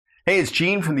Hey, it's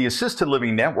Gene from the Assisted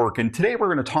Living Network, and today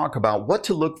we're going to talk about what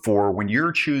to look for when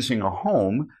you're choosing a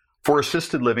home for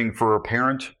assisted living for a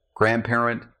parent,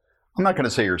 grandparent. I'm not going to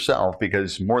say yourself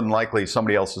because more than likely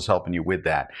somebody else is helping you with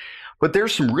that. But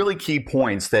there's some really key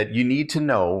points that you need to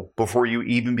know before you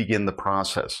even begin the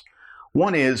process.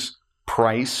 One is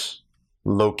price,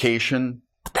 location,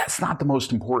 but that's not the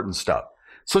most important stuff.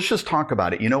 So let's just talk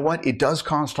about it. You know what? It does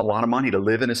cost a lot of money to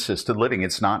live in assisted living.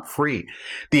 It's not free.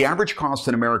 The average cost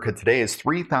in America today is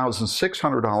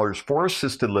 $3,600 for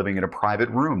assisted living in a private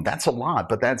room. That's a lot,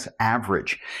 but that's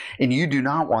average. And you do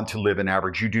not want to live in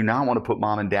average. You do not want to put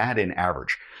mom and dad in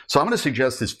average. So I'm going to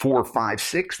suggest this $4,000,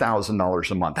 $5,000,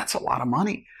 $6,000 a month. That's a lot of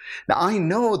money. Now, I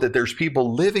know that there's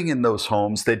people living in those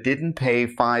homes that didn't pay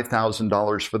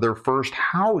 $5,000 for their first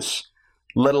house,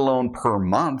 let alone per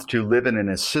month, to live in an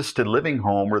assisted living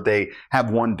home where they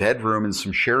have one bedroom and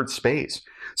some shared space.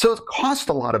 So it costs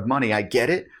a lot of money. I get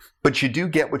it, but you do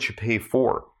get what you pay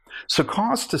for. So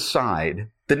cost aside,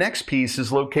 the next piece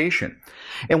is location.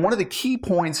 And one of the key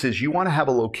points is you want to have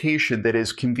a location that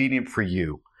is convenient for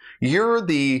you. You're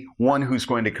the one who's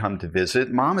going to come to visit.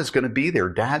 Mom is going to be there.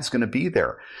 Dad's going to be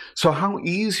there. So how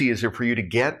easy is it for you to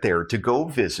get there, to go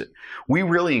visit? We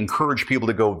really encourage people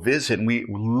to go visit, and we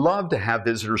love to have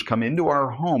visitors come into our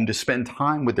home to spend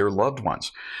time with their loved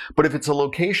ones. But if it's a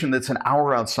location that's an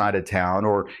hour outside of town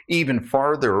or even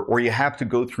farther, or you have to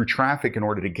go through traffic in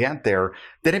order to get there,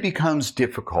 then it becomes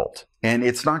difficult, and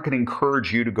it's not going to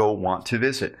encourage you to go want to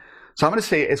visit. So I'm going to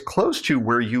say as close to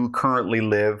where you currently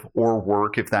live or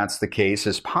work, if that's the case,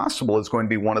 as possible is going to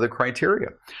be one of the criteria.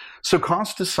 So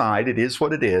cost aside, it is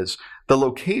what it is. The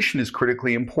location is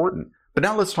critically important. But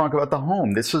now let's talk about the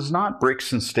home. This is not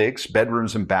bricks and sticks,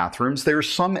 bedrooms and bathrooms. There's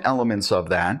some elements of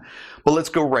that, but let's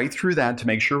go right through that to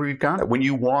make sure we've got it. When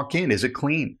you walk in, is it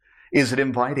clean? Is it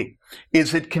inviting?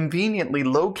 Is it conveniently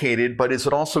located, but is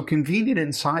it also convenient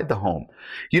inside the home?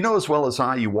 You know as well as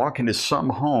I, you walk into some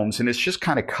homes and it's just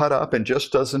kind of cut up and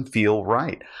just doesn't feel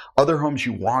right. Other homes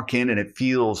you walk in and it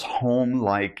feels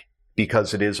home-like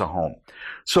because it is a home.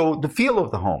 So the feel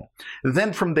of the home.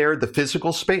 Then from there, the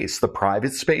physical space, the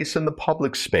private space and the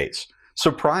public space. So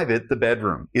private, the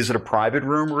bedroom. Is it a private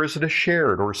room or is it a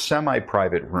shared or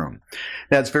semi-private room?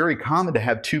 Now, it's very common to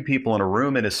have two people in a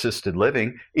room in assisted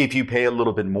living. If you pay a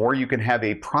little bit more, you can have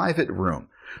a private room.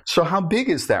 So how big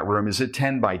is that room? Is it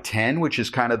 10 by 10, which is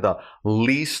kind of the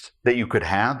least that you could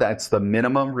have? That's the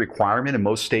minimum requirement in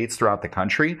most states throughout the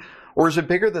country. Or is it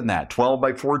bigger than that, 12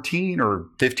 by 14 or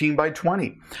 15 by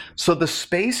 20? So the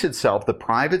space itself, the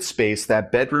private space,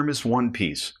 that bedroom is one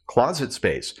piece, closet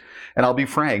space. And I'll be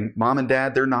frank, mom and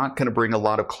dad, they're not going to bring a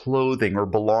lot of clothing or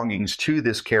belongings to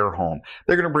this care home.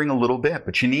 They're going to bring a little bit,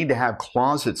 but you need to have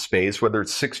closet space, whether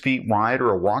it's 6 feet wide or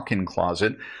a walk-in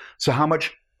closet. So how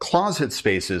much closet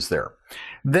space is there?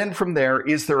 Then from there,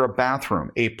 is there a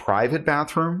bathroom, a private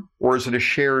bathroom, or is it a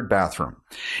shared bathroom?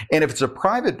 And if it's a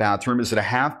private bathroom, is it a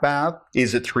half bath?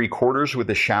 Is it 3/4 with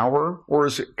a shower, or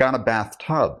is it got a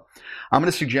bathtub? I'm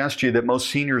going to suggest to you that most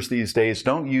seniors these days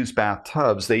don't use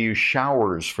bathtubs. They use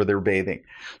showers for their bathing.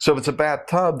 So if it's a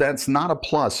bathtub, that's not a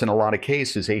plus in a lot of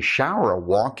cases. A shower, a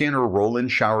walk-in or roll-in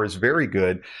shower is very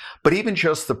good, but even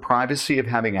just the privacy of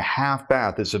having a half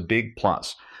bath is a big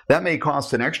plus. That may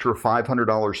cost an extra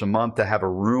 $500 a month to have a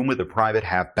room with a private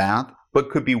half bath, but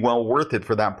could be well worth it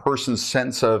for that person's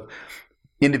sense of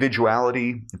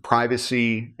individuality,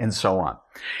 privacy, and so on.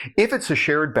 If it's a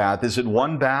shared bath, is it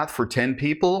one bath for 10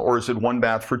 people or is it one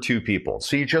bath for 2 people?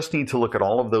 So you just need to look at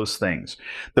all of those things.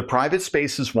 The private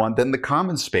space is one, then the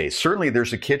common space. Certainly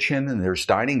there's a kitchen and there's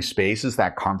dining space. Is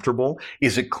that comfortable?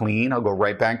 Is it clean? I'll go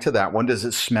right back to that one. Does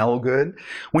it smell good?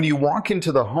 When you walk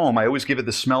into the home, I always give it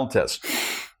the smell test.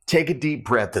 Take a deep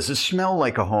breath. Does it smell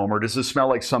like a home or does it smell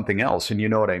like something else? And you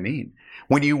know what I mean.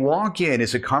 When you walk in,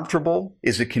 is it comfortable?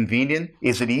 Is it convenient?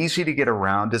 Is it easy to get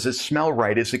around? Does it smell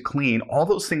right? Is it clean? All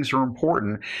those things are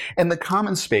important. And the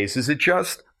common space, is it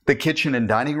just the kitchen and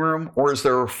dining room, or is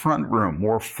there a front room,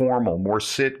 more formal, more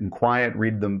sit and quiet,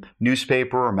 read the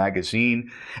newspaper or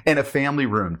magazine, and a family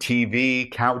room, TV,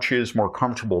 couches, more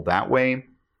comfortable that way?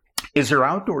 Is there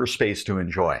outdoor space to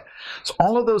enjoy? So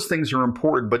all of those things are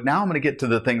important, but now I'm going to get to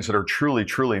the things that are truly,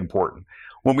 truly important.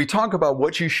 When we talk about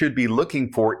what you should be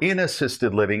looking for in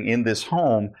assisted living in this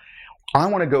home, I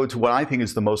want to go to what I think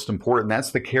is the most important.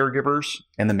 That's the caregivers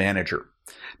and the manager.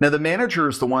 Now, the manager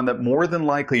is the one that more than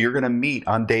likely you're going to meet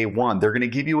on day one. They're going to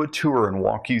give you a tour and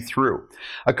walk you through.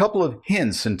 A couple of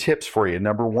hints and tips for you.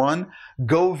 Number one,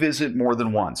 go visit more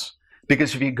than once.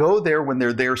 Because if you go there when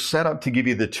they're there set up to give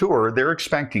you the tour, they're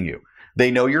expecting you. They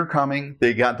know you're coming.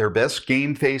 They got their best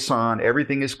game face on.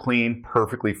 Everything is clean,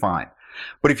 perfectly fine.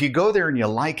 But if you go there and you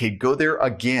like it, go there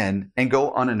again and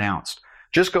go unannounced.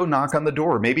 Just go knock on the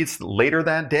door. Maybe it's later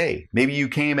that day. Maybe you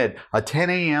came at a 10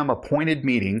 a.m. appointed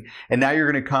meeting, and now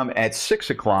you're going to come at 6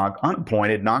 o'clock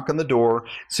unappointed, knock on the door,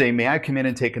 say, may I come in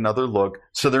and take another look?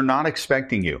 So they're not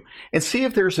expecting you. And see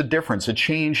if there's a difference, a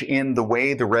change in the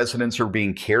way the residents are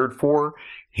being cared for,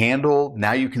 handled.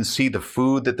 Now you can see the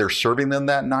food that they're serving them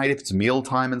that night, if it's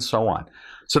mealtime and so on.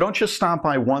 So don't just stop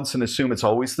by once and assume it's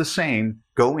always the same.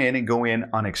 Go in and go in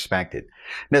unexpected.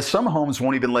 Now, some homes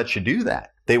won't even let you do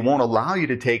that. They won't allow you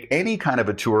to take any kind of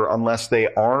a tour unless they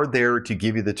are there to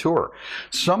give you the tour.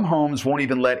 Some homes won't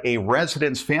even let a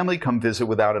resident's family come visit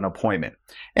without an appointment.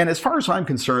 And as far as I'm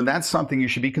concerned, that's something you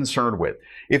should be concerned with.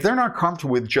 If they're not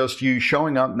comfortable with just you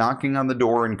showing up, knocking on the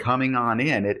door, and coming on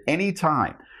in at any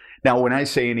time. Now, when I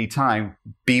say any time,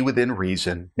 be within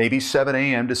reason. Maybe 7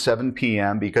 a.m. to 7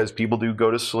 p.m. because people do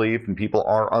go to sleep and people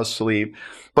are asleep.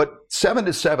 But 7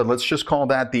 to 7, let's just call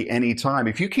that the any time.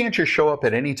 If you can't just show up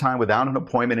at any time without an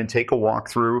appointment and take a walk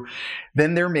through,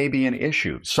 then there may be an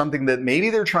issue. Something that maybe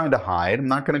they're trying to hide. I'm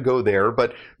not going to go there,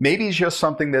 but maybe it's just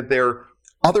something that they're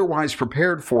otherwise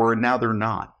prepared for and now they're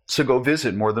not. So go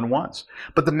visit more than once.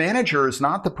 But the manager is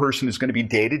not the person who's going to be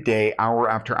day to day, hour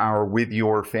after hour with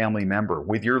your family member,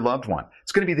 with your loved one.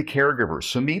 It's going to be the caregivers.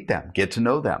 So meet them, get to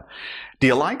know them. Do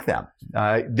you like them?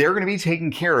 They're going to be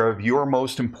taking care of your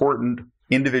most important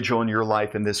individual in your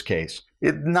life in this case.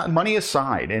 Money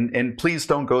aside, and please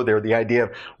don't go there. The idea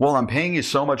of, well, I'm paying you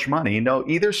so much money. No,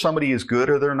 either somebody is good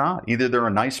or they're not. Either they're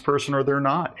a nice person or they're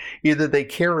not. Either they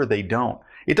care or they don't.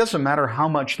 It doesn't matter how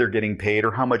much they're getting paid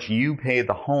or how much you pay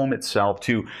the home itself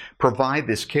to provide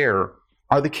this care.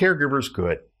 Are the caregivers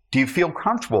good? Do you feel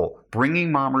comfortable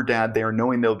bringing mom or dad there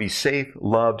knowing they'll be safe,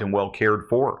 loved, and well cared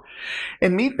for?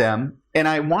 And meet them. And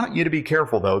I want you to be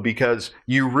careful, though, because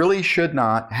you really should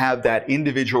not have that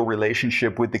individual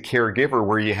relationship with the caregiver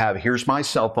where you have, here's my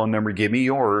cell phone number, give me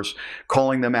yours,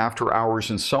 calling them after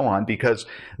hours and so on, because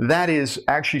that is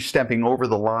actually stepping over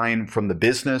the line from the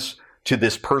business to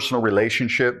this personal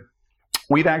relationship.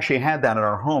 We've actually had that in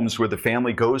our homes where the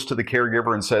family goes to the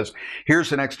caregiver and says,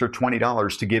 here's an extra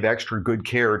 $20 to give extra good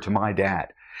care to my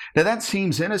dad. Now that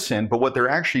seems innocent, but what they're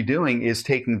actually doing is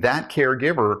taking that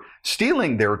caregiver,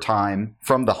 stealing their time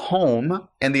from the home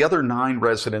and the other 9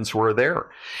 residents who are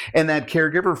there. And that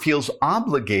caregiver feels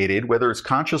obligated, whether it's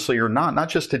consciously or not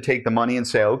just to take the money and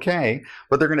say, okay,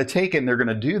 but they're going to take it and they're going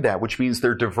to do that, which means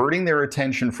they're diverting their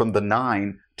attention from the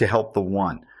 9 to help the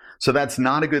 1. So that's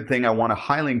not a good thing. I want to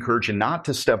highly encourage you not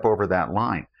to step over that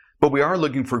line. But we are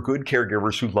looking for good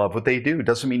caregivers who love what they do. It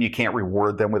doesn't mean you can't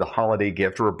reward them with a holiday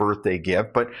gift or a birthday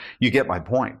gift, but you get my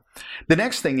point. The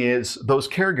next thing is those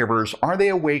caregivers, are they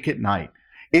awake at night?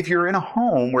 If you're in a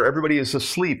home where everybody is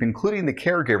asleep, including the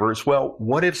caregivers, well,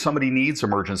 what if somebody needs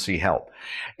emergency help?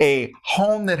 A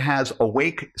home that has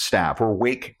awake staff, or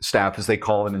wake staff as they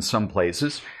call it in some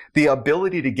places, the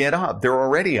ability to get up, they're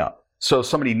already up. So if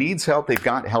somebody needs help, they've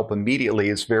got help immediately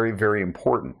is very, very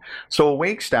important. So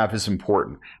awake staff is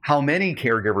important. How many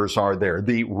caregivers are there?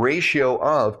 The ratio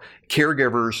of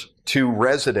caregivers to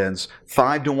residents,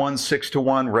 5 to 1, 6 to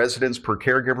 1 residents per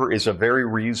caregiver is a very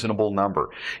reasonable number.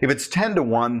 If it's 10 to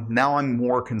 1, now I'm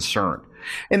more concerned.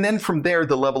 And then from there,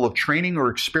 the level of training or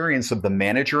experience of the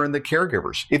manager and the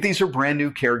caregivers. If these are brand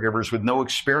new caregivers with no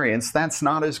experience, that's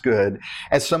not as good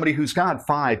as somebody who's got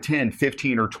 5, 10,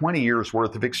 15, or 20 years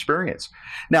worth of experience.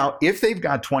 Now, if they've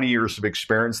got 20 years of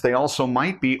experience, they also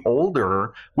might be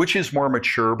older, which is more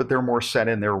mature, but they're more set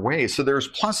in their ways. So there's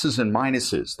pluses and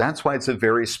minuses. That's why it's a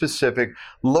very specific,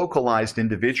 localized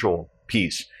individual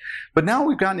piece. But now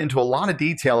we've gotten into a lot of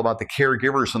detail about the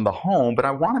caregivers in the home, but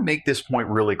I want to make this point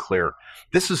really clear.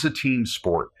 This is a team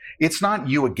sport. It's not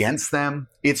you against them.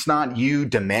 It's not you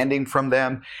demanding from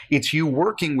them. It's you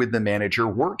working with the manager,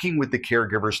 working with the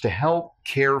caregivers to help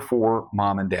care for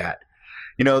mom and dad.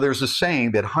 You know, there's a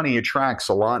saying that honey attracts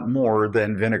a lot more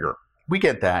than vinegar. We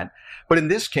get that. But in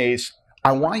this case,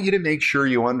 I want you to make sure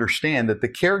you understand that the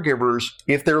caregivers,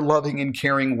 if they're loving and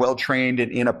caring, well-trained,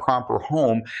 and in a proper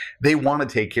home, they want to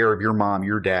take care of your mom,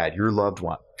 your dad, your loved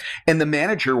one. And the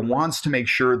manager wants to make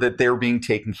sure that they're being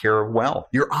taken care of well.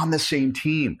 You're on the same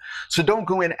team. So don't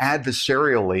go in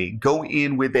adversarially. Go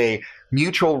in with a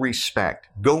mutual respect.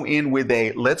 Go in with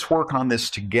a, let's work on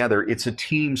this together. It's a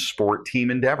team sport,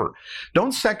 team endeavor.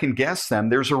 Don't second guess them.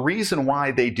 There's a reason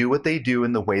why they do what they do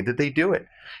in the way that they do it.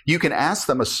 You can ask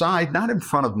them aside, not in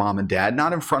front of mom and dad,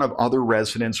 not in front of other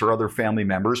residents or other family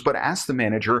members, but ask the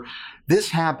manager, this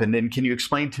happened and can you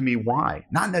explain to me why?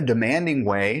 Not in a demanding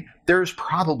way. There's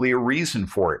probably a reason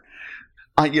for it.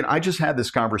 I just had this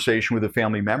conversation with a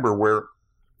family member where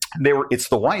It's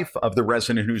the wife of the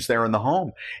resident who's there in the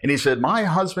home. And he said, my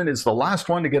husband is the last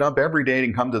one to get up every day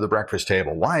and come to the breakfast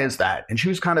table. Why is that? And she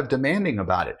was kind of demanding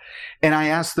about it. And I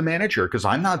asked the manager, because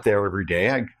I'm not there every day.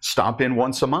 I stop in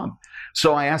once a month.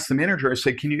 So I asked the manager, I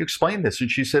said, can you explain this?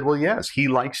 And she said, well, yes, he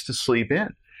likes to sleep in.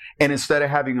 And instead of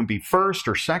having him be first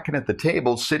or second at the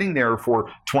table, sitting there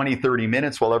for 20, 30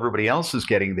 minutes while everybody else is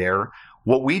getting there,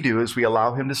 what we do is we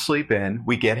allow him to sleep in,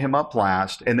 we get him up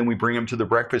last, and then we bring him to the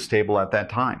breakfast table at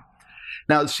that time.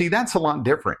 Now, see, that's a lot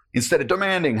different. Instead of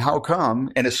demanding how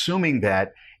come and assuming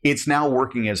that, it's now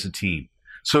working as a team.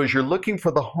 So as you're looking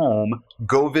for the home,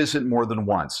 go visit more than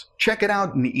once. Check it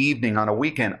out in the evening, on a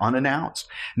weekend, unannounced.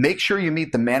 Make sure you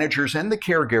meet the managers and the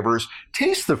caregivers.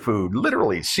 Taste the food,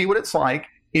 literally. See what it's like.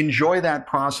 Enjoy that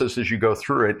process as you go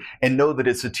through it, and know that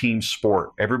it's a team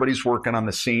sport. Everybody's working on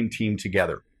the same team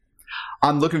together.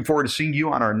 I'm looking forward to seeing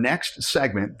you on our next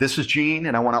segment. This is Gene,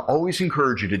 and I want to always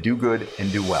encourage you to do good and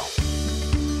do well.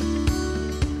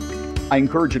 I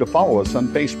encourage you to follow us on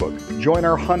Facebook. Join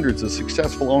our hundreds of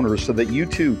successful owners so that you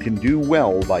too can do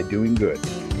well by doing good.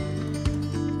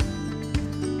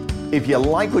 If you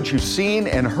like what you've seen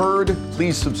and heard,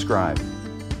 please subscribe.